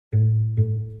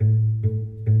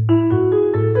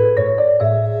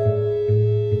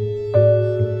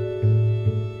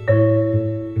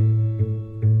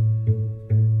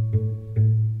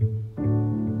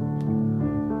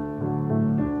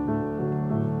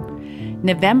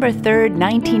November 3rd,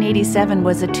 1987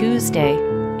 was a Tuesday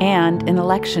and an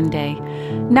election day.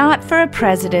 Not for a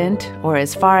president, or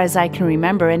as far as I can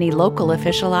remember, any local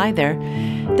official either.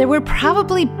 There were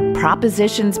probably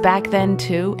propositions back then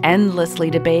too, endlessly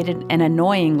debated and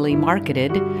annoyingly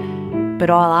marketed.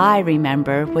 But all I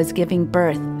remember was giving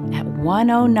birth at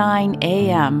 1:09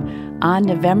 a.m. on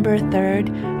November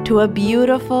 3rd to a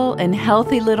beautiful and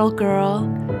healthy little girl,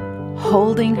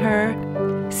 holding her,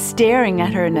 staring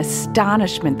at her in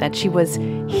astonishment that she was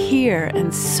here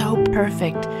and so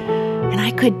perfect, and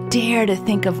I could dare to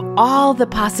think of all the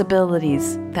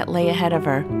possibilities that lay ahead of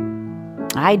her.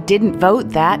 I didn't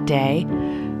vote that day.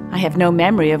 I have no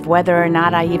memory of whether or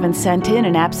not I even sent in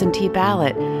an absentee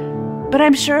ballot, but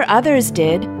I'm sure others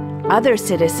did. Other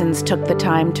citizens took the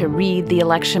time to read the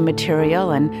election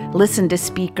material and listen to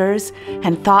speakers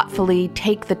and thoughtfully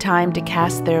take the time to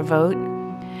cast their vote.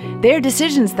 Their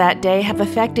decisions that day have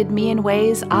affected me in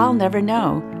ways I'll never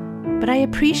know, but I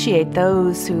appreciate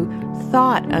those who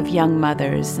thought of young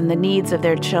mothers and the needs of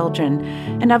their children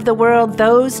and of the world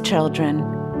those children,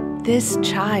 this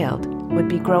child, would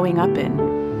be growing up in.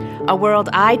 A world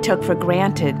I took for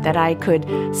granted that I could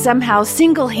somehow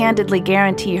single-handedly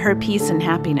guarantee her peace and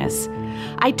happiness.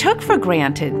 I took for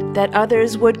granted that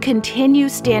others would continue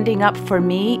standing up for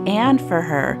me and for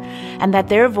her, and that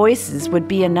their voices would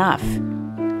be enough.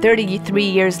 33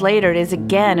 years later, it is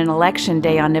again an election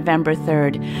day on November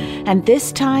 3rd, and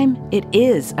this time it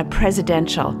is a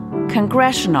presidential,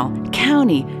 congressional,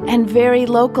 county, and very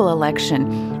local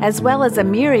election, as well as a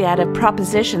myriad of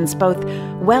propositions, both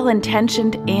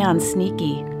well-intentioned and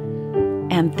sneaky.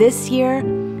 And this year,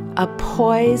 a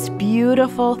poised,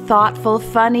 beautiful, thoughtful,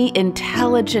 funny,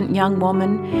 intelligent young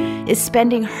woman is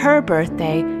spending her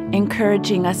birthday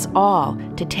encouraging us all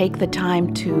to take the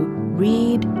time to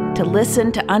read, to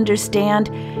listen, to understand,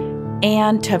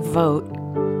 and to vote.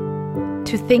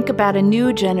 To think about a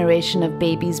new generation of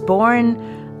babies born,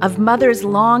 of mothers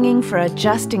longing for a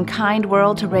just and kind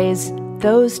world to raise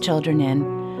those children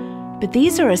in. But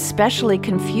these are especially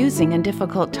confusing and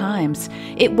difficult times.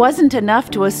 It wasn't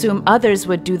enough to assume others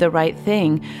would do the right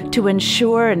thing, to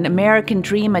ensure an American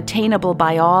dream attainable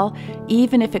by all,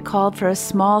 even if it called for a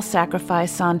small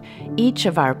sacrifice on each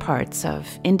of our parts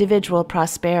of individual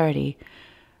prosperity.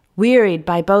 Wearied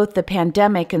by both the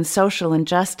pandemic and social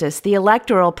injustice, the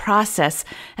electoral process,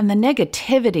 and the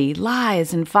negativity,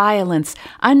 lies, and violence,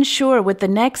 unsure what the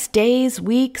next days,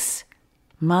 weeks,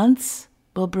 months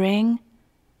will bring,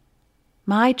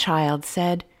 my child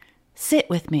said, "Sit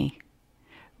with me.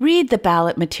 Read the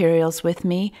ballot materials with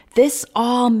me. This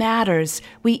all matters.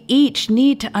 We each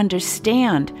need to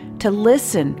understand, to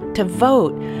listen, to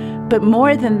vote. But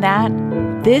more than that,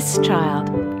 this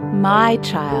child, my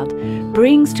child,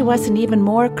 brings to us an even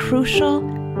more crucial,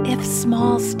 if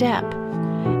small, step.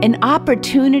 An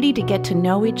opportunity to get to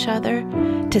know each other,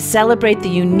 to celebrate the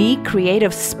unique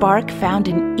creative spark found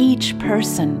in each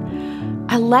person.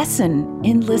 A lesson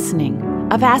in listening,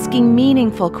 of asking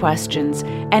meaningful questions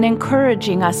and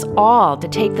encouraging us all to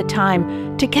take the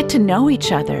time to get to know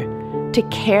each other, to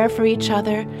care for each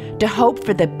other, to hope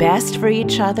for the best for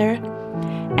each other.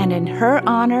 And in her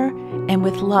honor and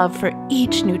with love for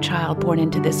each new child born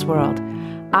into this world,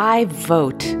 I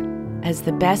vote as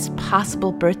the best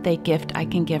possible birthday gift I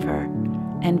can give her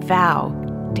and vow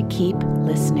to keep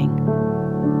listening."